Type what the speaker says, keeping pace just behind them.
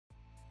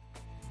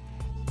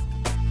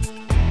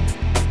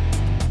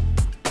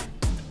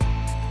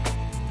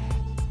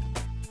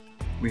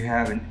We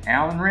have an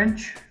Allen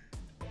wrench,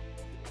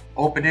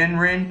 open end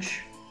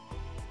wrench,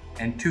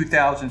 and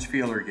 2/1000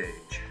 feeler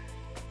gauge.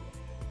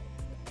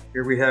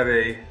 Here we have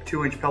a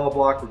 2-inch pellet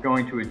block we're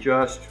going to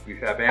adjust. We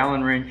have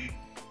Allen wrench,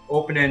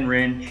 open end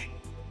wrench,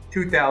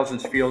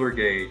 2/1000 feeler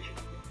gauge.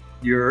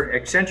 Your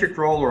eccentric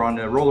roller on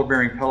the roller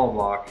bearing pellet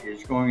block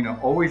is going to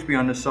always be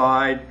on the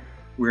side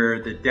where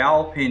the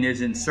dowel pin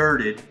is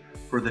inserted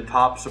for the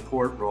top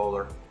support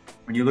roller.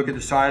 When you look at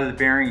the side of the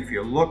bearing, if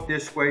you look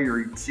this way,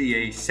 you'll see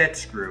a set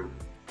screw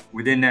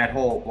within that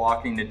hole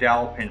blocking the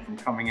dowel pin from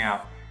coming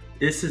out.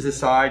 This is the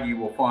side you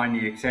will find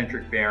the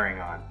eccentric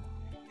bearing on.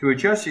 To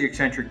adjust the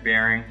eccentric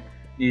bearing,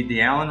 you need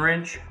the Allen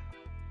wrench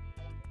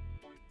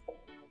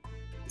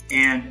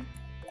and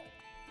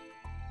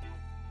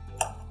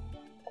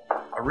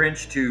a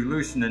wrench to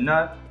loosen the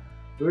nut.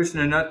 Loosen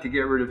the nut to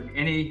get rid of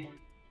any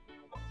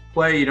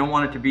play. You don't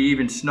want it to be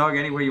even snug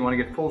anyway. You want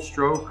to get full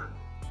stroke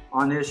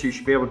on this. You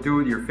should be able to do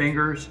it with your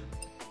fingers.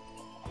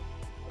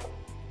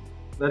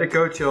 Let it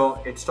go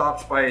till it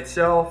stops by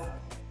itself.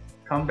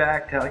 Come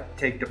back,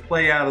 take the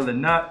play out of the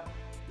nut.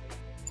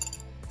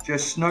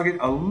 Just snug it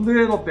a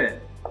little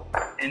bit.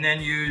 And then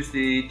use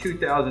the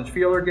 2/1000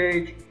 feeler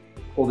gauge.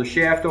 Pull the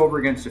shaft over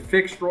against the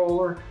fixed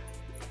roller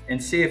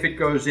and see if it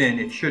goes in.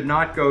 It should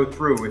not go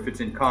through if it's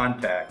in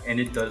contact, and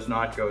it does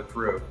not go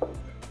through.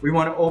 We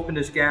want to open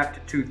this gap to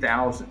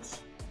 2/1000.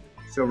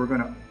 So we're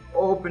going to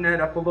open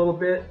it up a little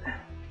bit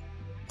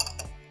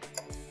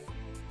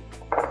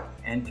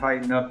and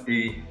tighten up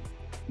the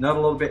nut a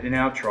little bit, and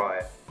now try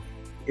it.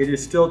 It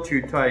is still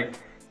too tight.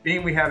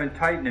 Being we haven't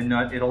tightened the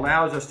nut, it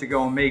allows us to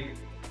go and make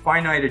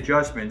finite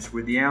adjustments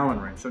with the Allen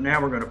wrench. So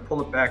now we're going to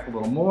pull it back a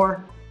little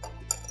more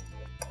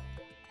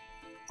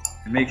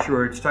and make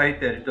sure it's tight,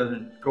 that it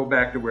doesn't go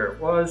back to where it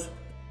was.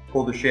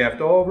 Pull the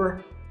shaft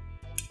over.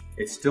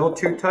 It's still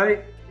too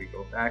tight. We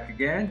go back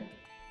again.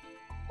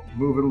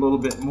 Move it a little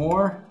bit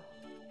more.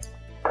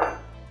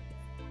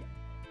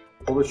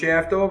 Pull the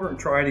shaft over and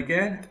try it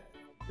again.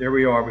 There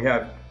we are. We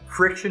have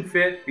friction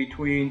fit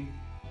between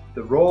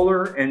the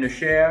roller and the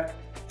shaft,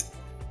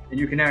 and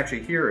you can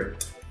actually hear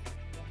it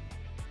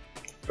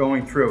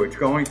going through. It's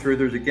going through.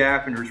 There's a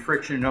gap and there's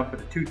friction enough that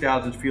the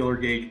 2/1000 feeler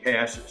gauge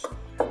passes.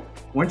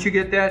 Once you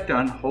get that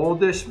done, hold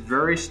this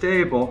very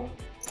stable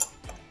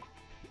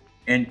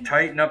and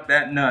tighten up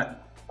that nut.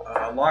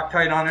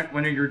 Loctite on it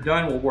when you're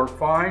done will work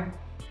fine.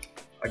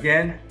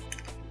 Again,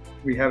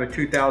 we have a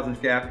 2/1000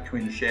 gap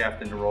between the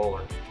shaft and the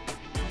roller.